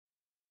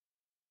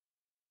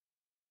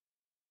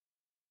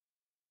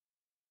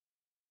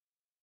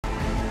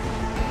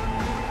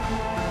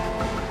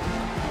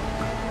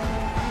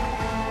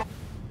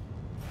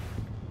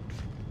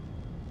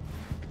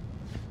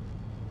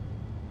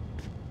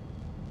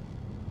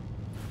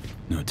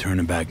No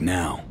turning back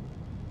now.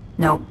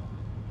 Nope.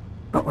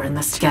 But we're in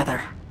this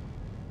together.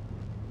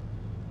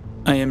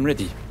 I am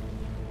ready.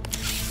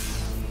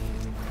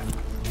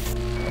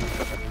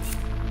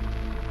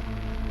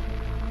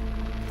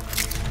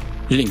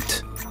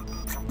 Linked.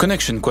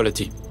 Connection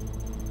quality.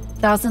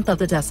 1,000th of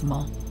the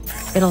decimal.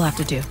 It'll have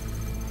to do.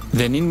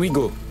 Then in we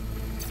go.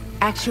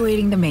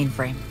 Actuating the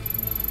mainframe.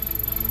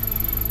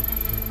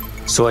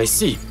 So I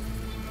see.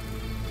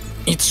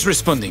 It's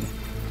responding.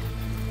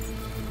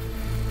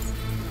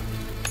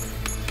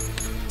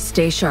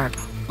 Stay sharp.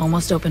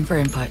 Almost open for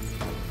input.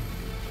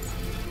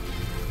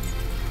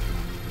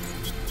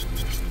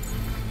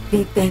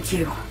 Big thank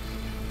you.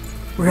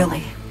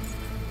 Really.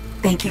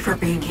 Thank you for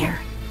being here.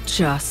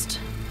 Just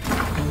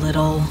a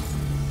little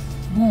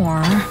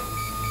more.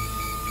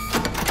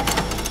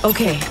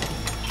 Okay,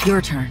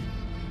 your turn.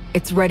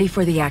 It's ready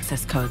for the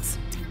access codes.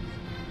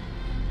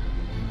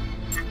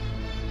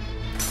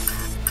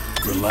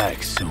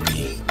 Relax,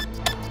 Sony.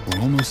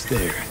 We're almost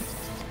there.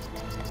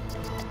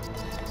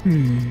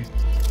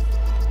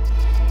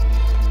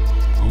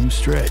 Home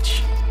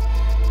stretch.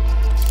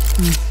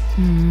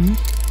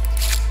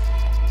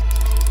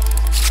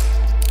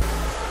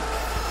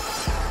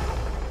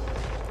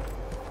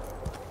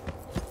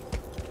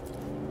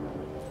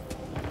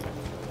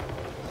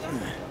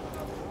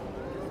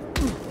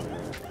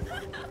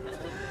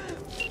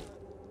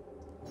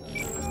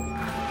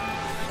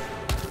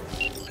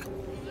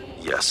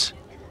 Yes.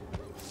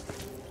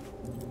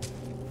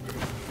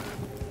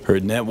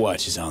 Heard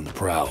Netwatch is on the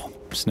prowl.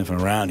 Sniffing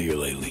around here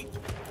lately.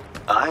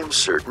 I'm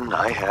certain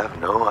I have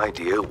no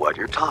idea what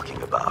you're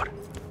talking about.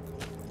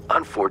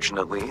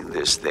 Unfortunately,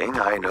 this thing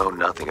I know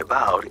nothing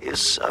about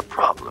is a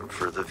problem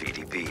for the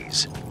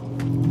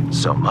VDBs.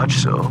 So much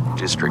so,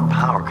 district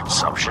power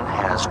consumption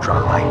has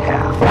dropped by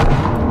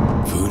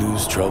half.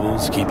 Voodoo's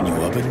troubles keeping you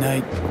up at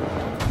night?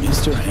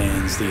 Mr.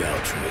 Hands the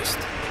altruist.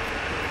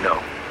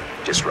 No,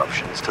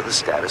 disruptions to the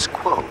status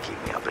quo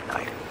keep me up at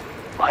night.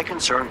 My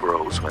concern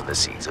grows when the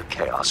seeds of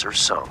chaos are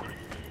sown.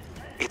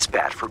 It's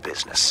bad for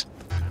business.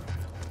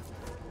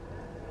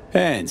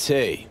 Hands,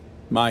 hey,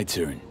 my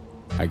turn.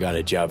 I got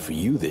a job for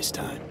you this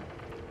time.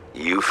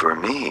 You for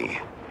me.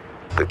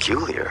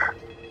 Peculiar.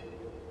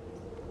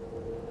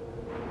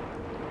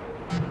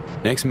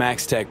 Next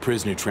MaxTac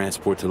prisoner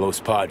transport to Los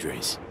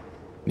Padres.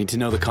 Need to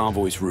know the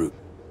convoy's route.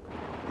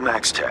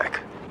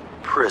 MaxTac.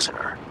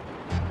 Prisoner.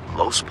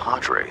 Los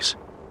Padres.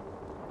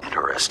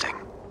 Interesting.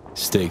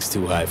 Stakes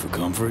too high for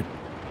comfort?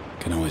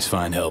 Can always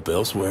find help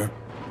elsewhere.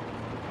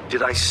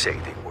 Did I say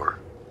they were?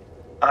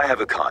 I have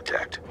a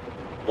contact.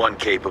 One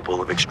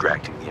capable of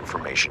extracting the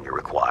information you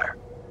require.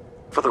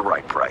 For the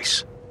right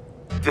price.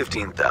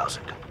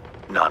 15,000.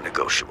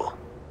 Non-negotiable.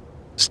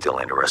 Still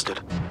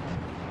interested?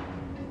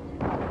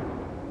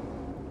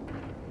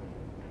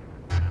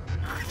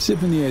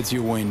 Sipping the ads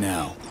your way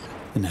now.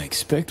 And I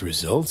expect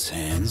results,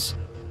 Hands.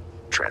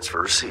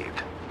 Transfer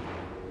received.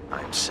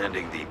 I'm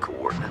sending the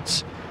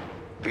coordinates.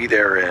 Be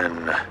there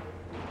in...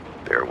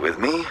 bear with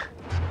me.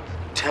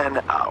 10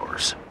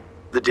 hours.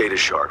 The data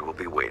shard will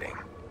be waiting.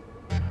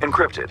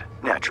 Encrypted,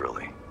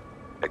 naturally.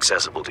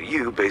 Accessible to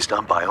you based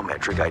on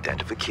biometric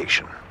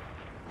identification.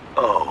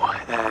 Oh,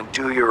 and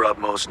do your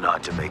utmost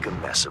not to make a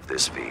mess of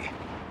this, V.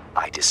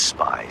 I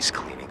despise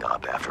cleaning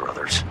up after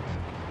others.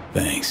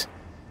 Thanks.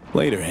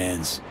 Later,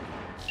 Hands.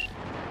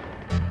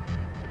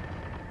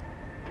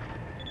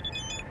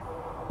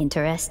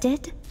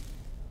 Interested?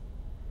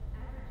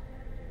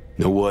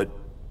 Know what?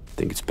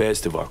 Think it's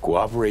best if our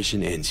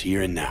cooperation ends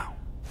here and now.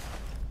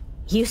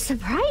 You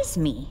surprise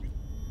me.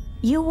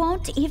 You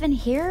won't even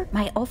hear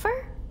my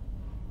offer?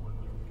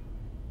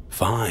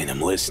 Fine, I'm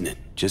listening.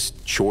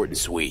 Just short and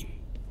sweet.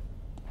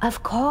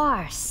 Of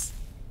course.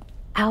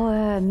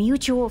 Our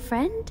mutual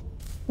friend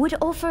would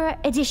offer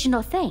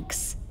additional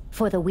thanks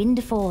for the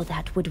windfall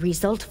that would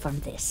result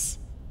from this.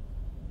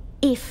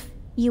 If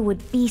you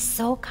would be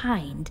so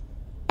kind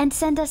and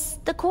send us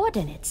the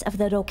coordinates of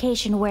the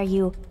location where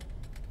you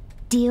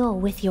deal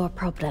with your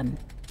problem.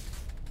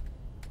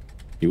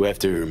 You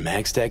after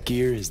MaxTac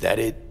gear, is that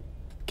it?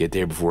 Get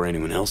there before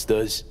anyone else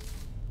does?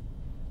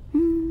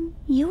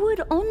 You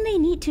would only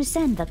need to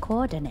send the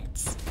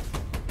coordinates.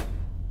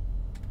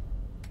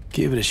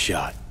 Give it a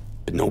shot,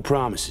 but no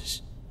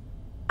promises.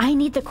 I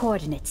need the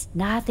coordinates,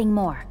 nothing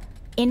more.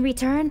 In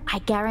return, I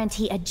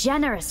guarantee a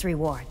generous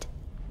reward.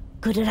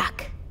 Good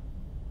luck.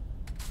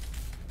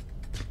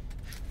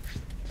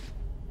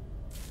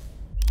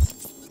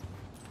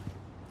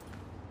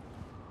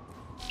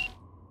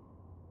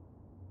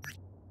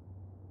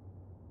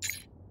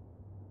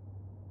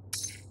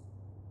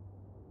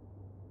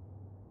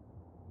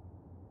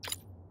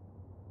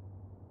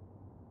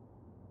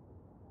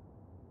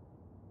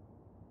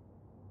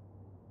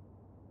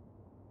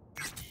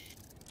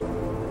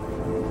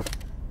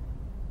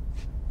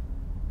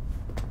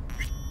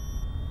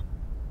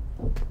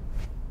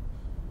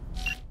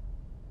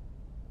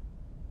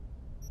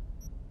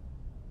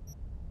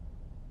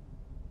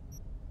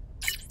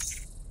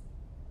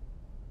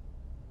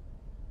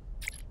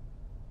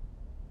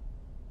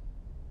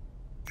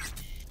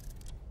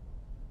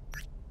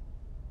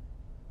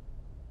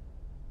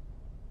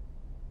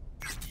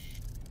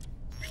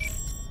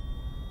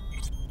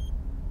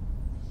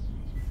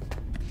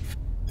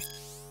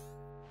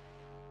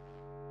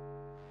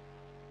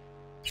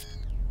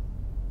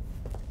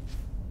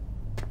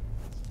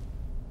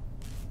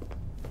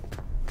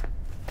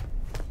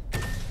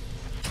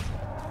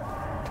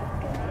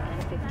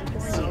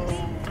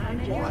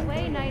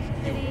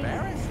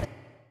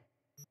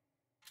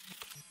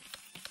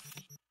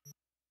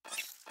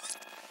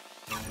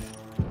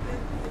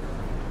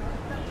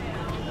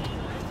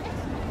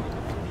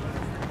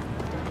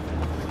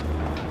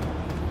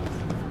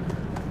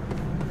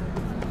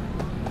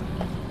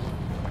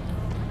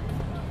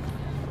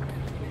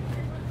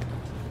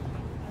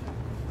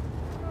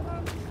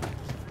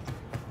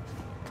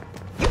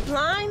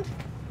 Blind?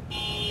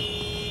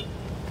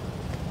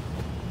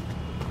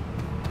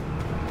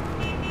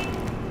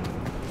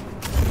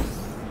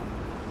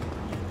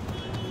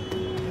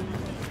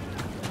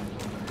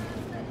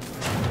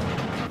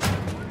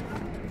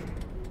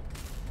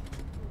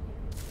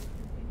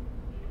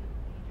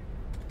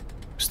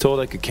 Was told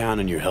I could count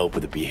on your help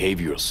with the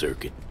behavioral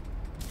circuit.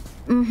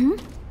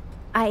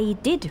 I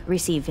did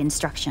receive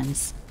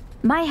instructions.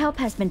 My help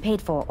has been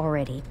paid for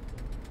already.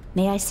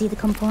 May I see the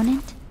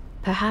component?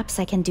 Perhaps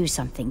I can do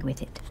something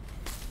with it.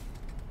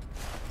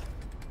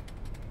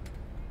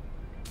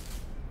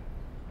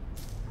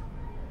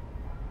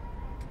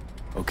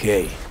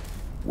 Okay,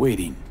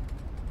 waiting.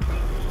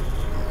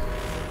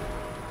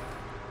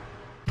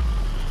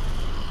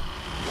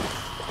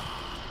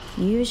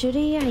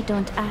 Usually, I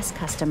don't ask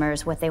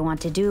customers what they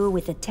want to do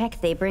with the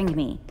tech they bring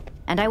me.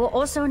 And I will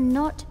also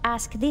not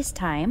ask this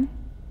time.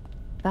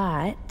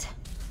 But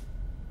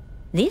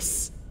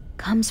this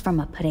comes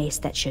from a place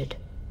that should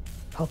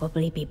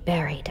probably be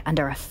buried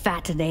under a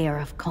fat layer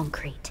of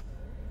concrete.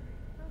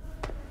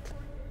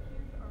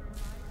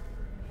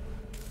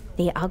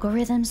 The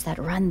algorithms that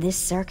run this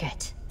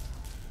circuit.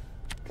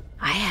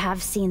 I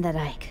have seen the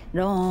like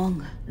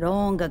long,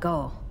 long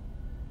ago.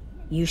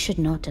 You should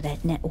not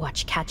let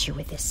Netwatch catch you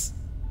with this.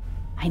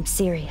 I'm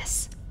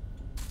serious.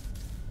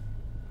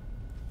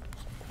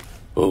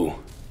 Oh,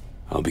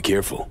 I'll be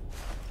careful.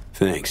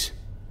 Thanks.